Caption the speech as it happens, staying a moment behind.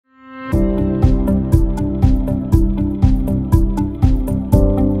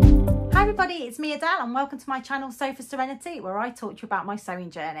it's me Adele and welcome to my channel Sew for Serenity, where I talk to you about my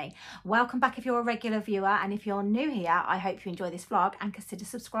sewing journey. Welcome back if you're a regular viewer, and if you're new here, I hope you enjoy this vlog and consider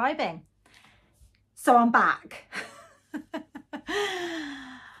subscribing. So I'm back.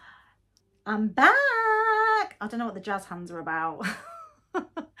 I'm back. I don't know what the jazz hands are about.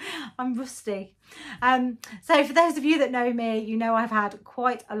 I'm rusty. So for those of you that know me, you know I've had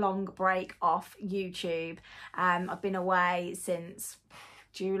quite a long break off YouTube. I've been away since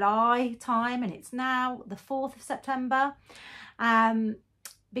July time, and it's now the 4th of September,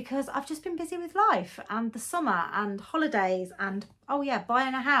 because I've just been busy with life and the summer and holidays and, oh yeah,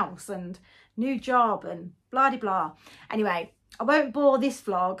 buying a house and new job and blah de blah. Anyway, I won't bore this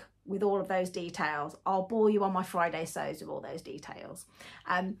vlog with all of those details. I'll bore you on my Friday sews with all those details.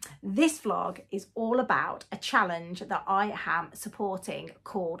 This vlog is all about a challenge that I am supporting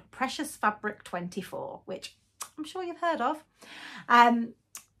called Precious Fabric 24, which I'm sure you've heard of.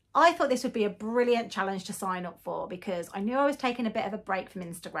 I thought this would be a brilliant challenge to sign up for because I knew I was taking a bit of a break from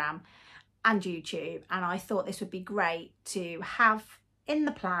Instagram and YouTube, and I thought this would be great to have in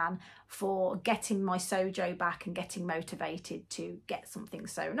the plan for getting my sojo back and getting motivated to get something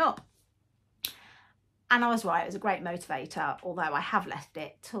sewn up. And I was right, it was a great motivator, although I have left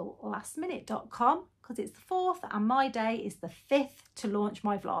it till lastminute.com because it's the 4th and my day is the 5th to launch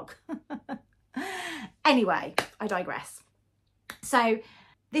my vlog. Anyway, I digress. So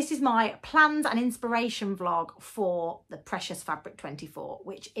this is my plans and inspiration vlog for the Precious Fabric 24,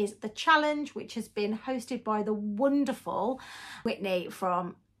 which is the challenge which has been hosted by the wonderful Whitney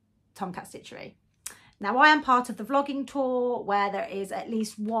from Tomcat Stitchery. Now, I am part of the vlogging tour where there is at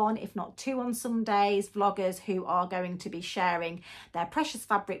least one, if not two on some days, vloggers who are going to be sharing their precious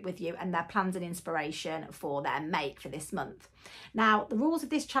fabric with you and their plans and inspiration for their make for this month. Now, the rules of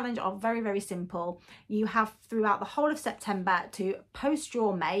this challenge are very, very simple. You have throughout the whole of September to post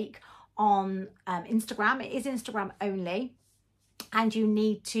your make on Instagram. It is Instagram only. And you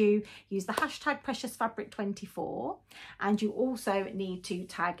need to use the hashtag Precious Fabric 24, and you also need to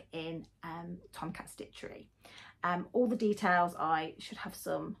tag in Tomcat Stitchery. All the details, I should have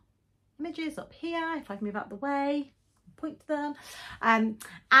some images up here if I can move out the way, point to them.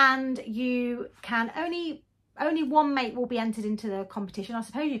 And you can only one make will be entered into the competition. I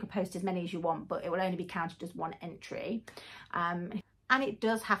suppose you could post as many as you want, but it will only be counted as one entry. And it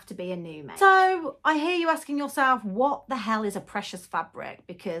does have to be a new make. So I hear you asking yourself, what the hell is a precious fabric?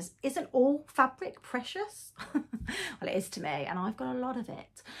 Because isn't all fabric precious? Well, it is to me, and I've got a lot of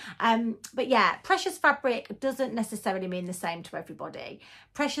it. But yeah, precious fabric doesn't necessarily mean the same to everybody.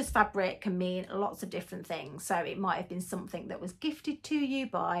 Precious fabric can mean lots of different things. So it might have been something that was gifted to you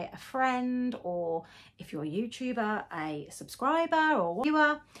by a friend, or if you're a YouTuber, a subscriber or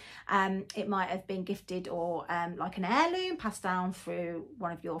viewer. It might have been gifted or like an heirloom passed down through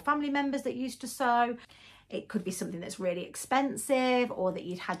one of your family members that used to sew. It could be something that's really expensive or that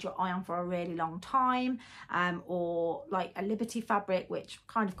you'd had your eye on for a really long time, or like a Liberty fabric, which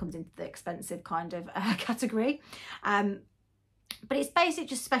kind of comes into the expensive kind of category. But it's basically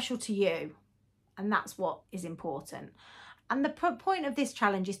just special to you, and that's what is important. And the point of this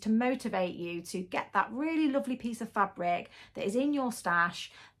challenge is to motivate you to get that really lovely piece of fabric that is in your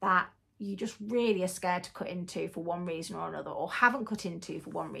stash that you just really are scared to cut into for one reason or another, or haven't cut into for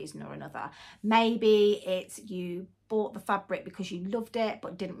one reason or another. Maybe it's you bought the fabric because you loved it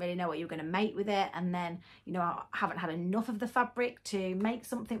but didn't really know what you were going to make with it, and then, you know, I haven't had enough of the fabric to make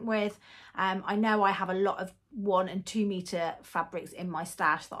something with. I know I have a lot of 1 and 2 meter fabrics in my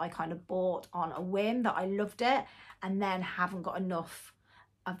stash that I kind of bought on a whim, that I loved it, and then haven't got enough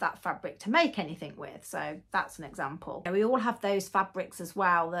of that fabric to make anything with. So that's an example. We all have those fabrics as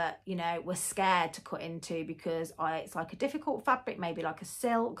well that, you know, we're scared to cut into because it's like a difficult fabric, maybe like a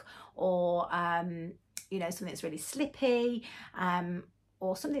silk, or you know, something that's really slippy,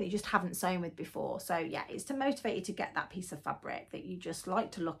 or something that you just haven't sewn with before. So yeah, it's to motivate you to get that piece of fabric that you just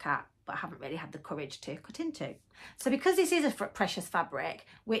like to look at but haven't really had the courage to cut into. So because this is a precious fabric,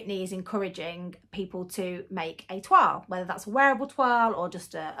 Whitney is encouraging people to make a toile, whether that's a wearable toile or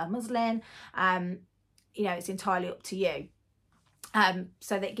just a muslin. You know, it's entirely up to you.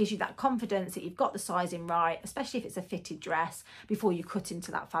 So that gives you that confidence that you've got the sizing right, especially if it's a fitted dress, before you cut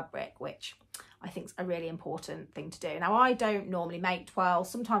into that fabric, which I think is a really important thing to do. Now, I don't normally make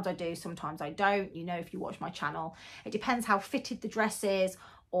toiles. Sometimes I do, sometimes I don't. You know, if you watch my channel, it depends how fitted the dress is,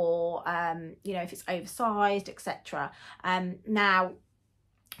 or you know, if it's oversized, etc. Now,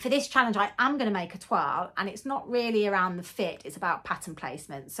 for this challenge, I am going to make a toile, and it's not really around the fit, it's about pattern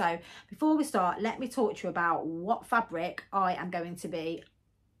placement. So before we start, let me talk to you about what fabric I am going to be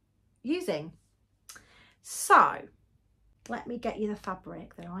using. So let me get you the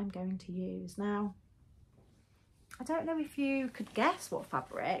fabric that I'm going to use. Now, I don't know if you could guess what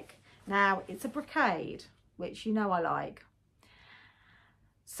fabric. Now, it's a brocade, which you know I like.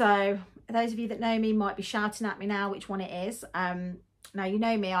 So those of you that know me might be shouting at me now which one it is. Now, you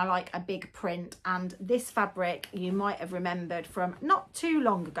know me, I like a big print, and this fabric you might have remembered from not too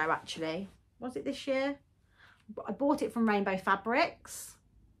long ago, actually. Was it this year? I bought it from Rainbow Fabrics.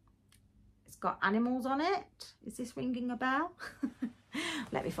 It's got animals on it. Is this ringing a bell?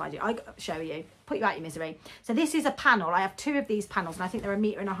 Let me find it. I'll show you. Put you out your misery. So this is a panel. I have 2 of these panels, and I think they're 1.5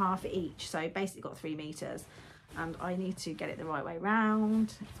 meters each. So basically got 3 meters. And I need to get it the right way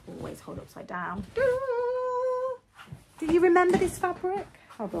round. It's always hold upside down. Do you remember this fabric?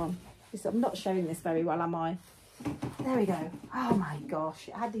 Hold on. I'm not showing this very well, am I? There we go. Oh my gosh.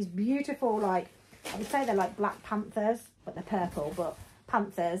 It had these beautiful, like, I would say they're like black panthers, but they're purple, but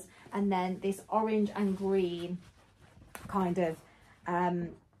panthers. And then this orange and green kind of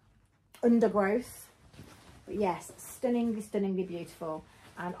undergrowth. But yes, stunningly, stunningly beautiful.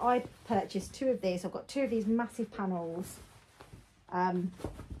 And I purchased 2 of these. I've got 2 of these massive panels in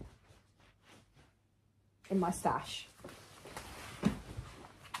my stash.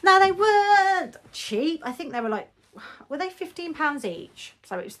 Now, they weren't cheap. I think they were like, were they £15 each?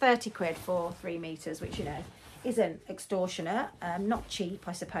 So it was 30 quid for 3 meters, which, you know, isn't extortionate. Not cheap,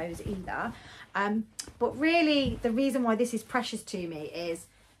 I suppose, either. But really, the reason why this is precious to me is,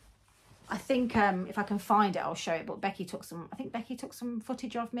 I think if I can find it, I'll show it. But Becky took some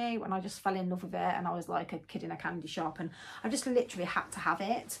footage of me when I just fell in love with it, and I was like a kid in a candy shop, and I just literally had to have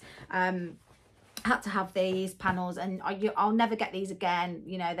it. Had to have these panels, and I'll never get these again.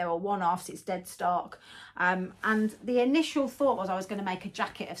 You know, they were one-offs. It's dead stock. And the initial thought was I was going to make a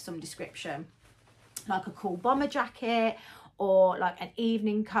jacket of some description, like a cool bomber jacket or like an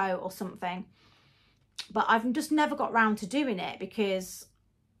evening coat or something. But I've just never got round to doing it because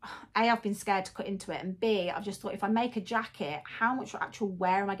A, I've been scared to cut into it, and B, I've just thought if I make a jacket, how much actual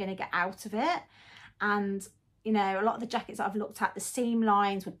wear am I going to get out of it? And you know, a lot of the jackets that I've looked at, the seam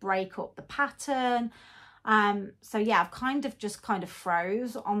lines would break up the pattern. So yeah, I've just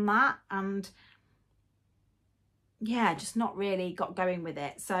froze on that, and yeah, just not really got going with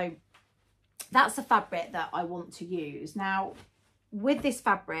it. So that's the fabric that I want to use. Now, with this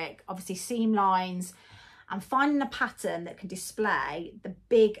fabric, obviously seam lines, I'm finding a pattern that can display the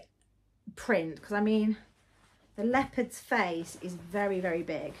big print, because I mean, the leopard's face is very, very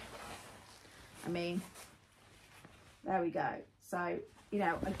big. I mean, there we go. So, you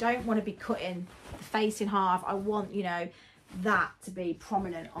know, I don't want to be cutting the face in half. I want, you know, that to be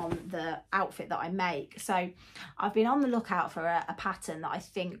prominent on the outfit that I make. So I've been on the lookout for a pattern that I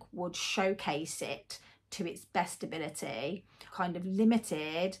think would showcase it to its best ability, kind of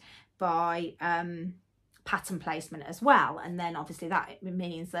limited by pattern placement as well. And then obviously that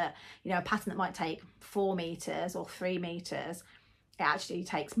means that, you know, a pattern that might take 4 meters or 3 meters, it actually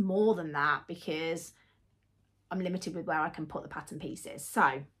takes more than that because I'm limited with where I can put the pattern pieces.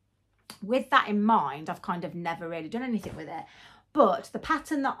 So with that in mind, I've kind of never really done anything with it. But the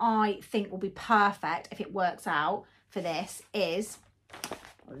pattern that I think will be perfect if it works out for this is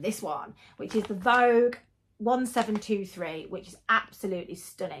this one, which is the Vogue 1723, which is absolutely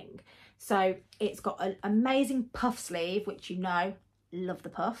stunning. So it's got an amazing puff sleeve, which, you know, love the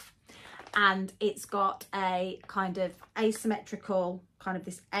puff. And it's got a kind of asymmetrical, kind of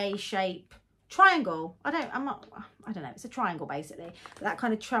this A-shape triangle. I don't know, it's a triangle basically, but that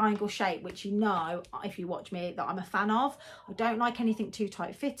kind of triangle shape, which, you know, if you watch me, that I'm a fan of. I don't like anything too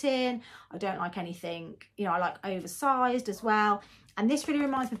tight fitting. I don't like anything, you know, I like oversized as well. And this really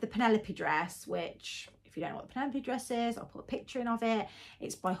reminds me of the Penelope dress, which, if you don't know what the Penelope dress is, I'll put a picture in of it.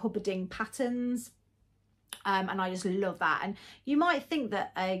 It's by Hubbarding Patterns. And I just love that. And you might think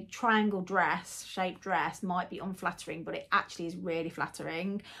that a triangle dress, shaped dress, might be unflattering, but it actually is really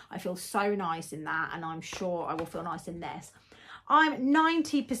flattering. I feel so nice in that, and I'm sure I will feel nice in this. I'm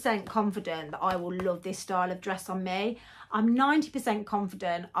 90% confident that I will love this style of dress on me. I'm 90%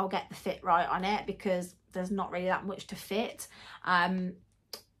 confident I'll get the fit right on it, because there's not really that much to fit. You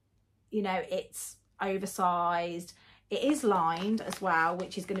know, it's oversized. It is lined as well,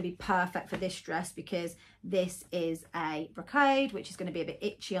 which is going to be perfect for this dress, because this is a brocade, which is going to be a bit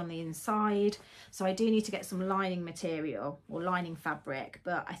itchy on the inside. So I do need to get some lining material or lining fabric,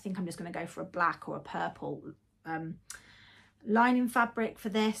 but I think I'm just going to go for a black or a purple lining fabric for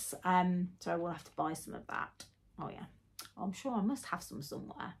this. So I will have to buy some of that. Oh yeah, I'm sure I must have some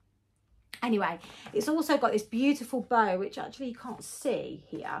somewhere. Anyway, it's also got this beautiful bow, which actually you can't see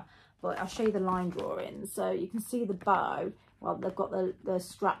here, but I'll show you the line drawing. So you can see the bow well, they've got the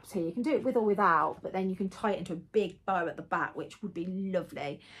straps here. You can do it with or without, but then you can tie it into a big bow at the back, which would be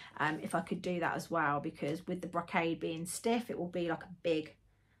lovely if I could do that as well, because with the brocade being stiff, it will be like a big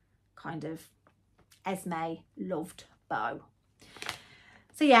kind of Esme loved bow.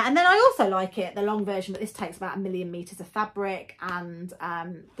 So yeah, and then I also like it, the long version, but this takes about 1,000,000 meters of fabric, and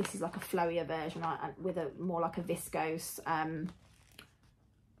this is like a flowier version with a more like a viscose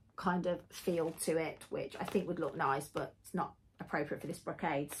kind of feel to it, which I think would look nice, but it's not appropriate for this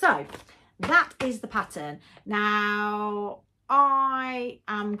brocade. So that is the pattern. Now I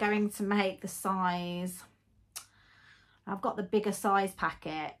am going to make the size, I've got the bigger size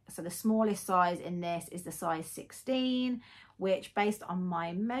packet, so the smallest size in this is the size 16, which based on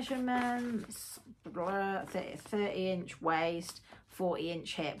my measurements, 30-inch waist,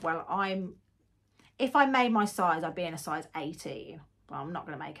 40-inch hip. Well, if I made my size, I'd be in a size 18. Well, I'm not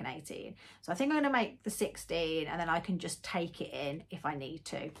going to make an 18. So I think I'm going to make the 16, and then I can just take it in if I need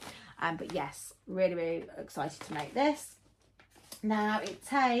to. But yes, really, really excited to make this. Now it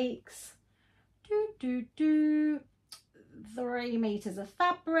takes 3 meters of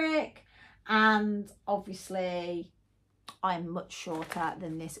fabric, and obviously I'm much shorter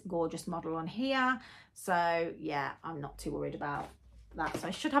than this gorgeous model on here. So yeah, I'm not too worried about that. So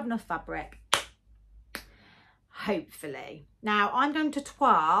I should have enough fabric, hopefully. Now I'm going to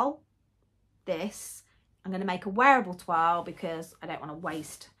twirl this. I'm going to make a wearable twirl because I don't want to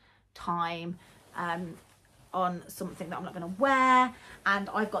waste time on something that I'm not going to wear. And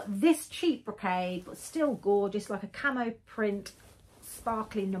I've got this cheap brocade, but still gorgeous, like a camo print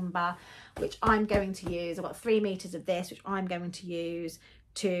sparkly number, which I'm going to use. I've got 3 meters of this, which I'm going to use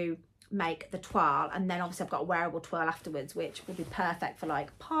to make the twirl, and then obviously I've got a wearable twirl afterwards, which will be perfect for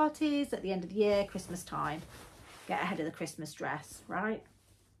like parties at the end of the year, Christmas time. Get ahead of the Christmas dress, right?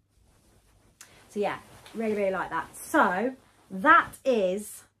 So yeah, really, really like that. So that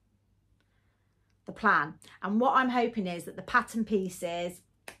is the plan, and what I'm hoping is that the pattern pieces,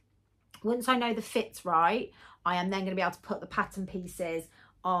 once I know the fit's right, I am then going to be able to put the pattern pieces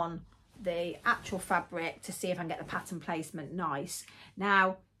on the actual fabric to see if I can get the pattern placement nice.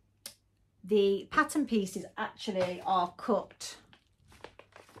 Now the pattern pieces actually are cut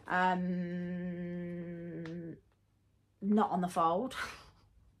not on the fold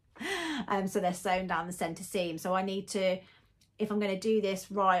so they're sewn down the center seam. So I need to, if I'm going to do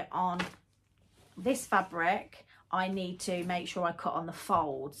this right on this fabric, I need to make sure I cut on the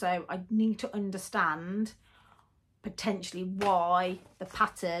fold. So I need to understand potentially why the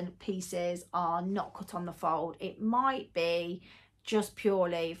pattern pieces are not cut on the fold. It might be just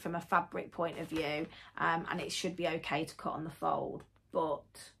purely from a fabric point of view, and it should be okay to cut on the fold, but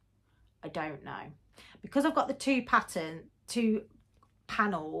I don't know. Because I've got the two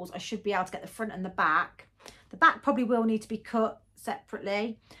panels, I should be able to get the front and the back. The back probably will need to be cut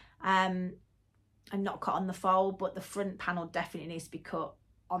separately and not cut on the fold, but the front panel definitely needs to be cut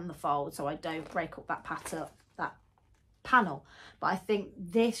on the fold so I don't break up that panel. But I think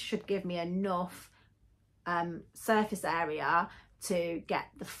this should give me enough surface area to get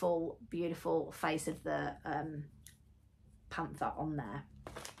the full beautiful face of the panther on there.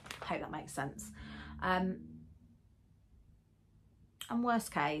 I hope that makes sense. And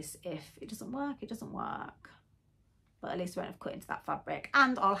worst case, if it doesn't work, it doesn't work. But at least I won't have cut into that fabric,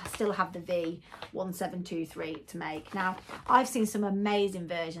 and I'll still have the V1723 to make. Now, I've seen some amazing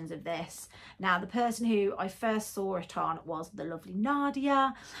versions of this. Now, the person who I first saw it on was the lovely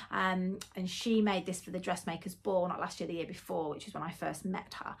Nadia, and she made this for the Dressmaker's Ball, not last year, the year before, which is when I first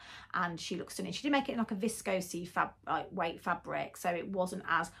met her, and she looks stunning. She did make it in like a viscose weight fabric, so it wasn't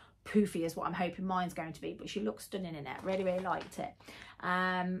as poofy as what I'm hoping mine's going to be, but she looks stunning in it. Really, really liked it.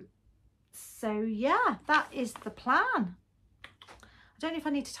 So yeah, that is the plan. I don't know if I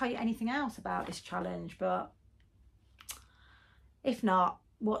need to tell you anything else about this challenge, but if not,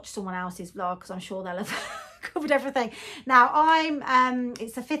 watch someone else's vlog because I'm sure they'll have covered everything. Now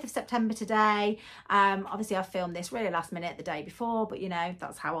it's the 5th of September today. Obviously I filmed this really last minute the day before, but you know,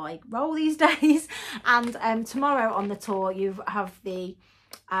 that's how I roll these days. And tomorrow on the tour you have the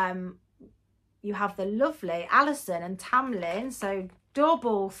lovely Alison and Tamlyns, so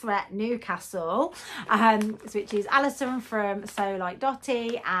double threat Newcastle, which is Alison from Sew Like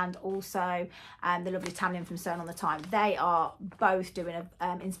Dottie and also the lovely Tamlyn from Sewn on the Time. They are both doing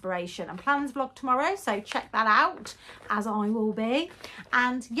an inspiration and plans vlog tomorrow, so check that out, as I will be.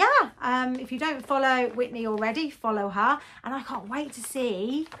 And yeah, if you don't follow Whitney already, follow her, and I can't wait to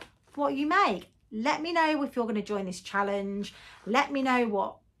see what you make. Let me know if you're going to join this challenge. Let me know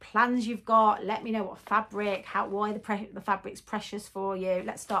what plans you've got. Let me know what fabric, why the fabric's precious for you.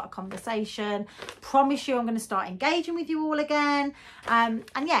 Let's start a conversation. Promise you I'm going to start engaging with you all again. And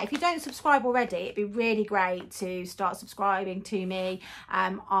yeah, if you don't subscribe already, it'd be really great to start subscribing to me.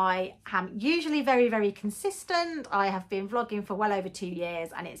 I am usually very, very consistent. I have been vlogging for well over 2 years,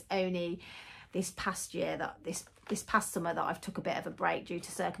 and it's only this past year that this past summer that I've took a bit of a break due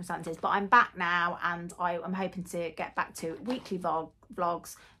to circumstances, but I'm back now, and I'm hoping to get back to weekly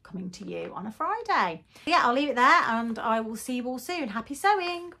vlogs coming to you on a Friday. Yeah, I'll leave it there, and I will see you all soon. Happy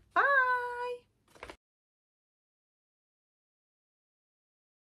sewing.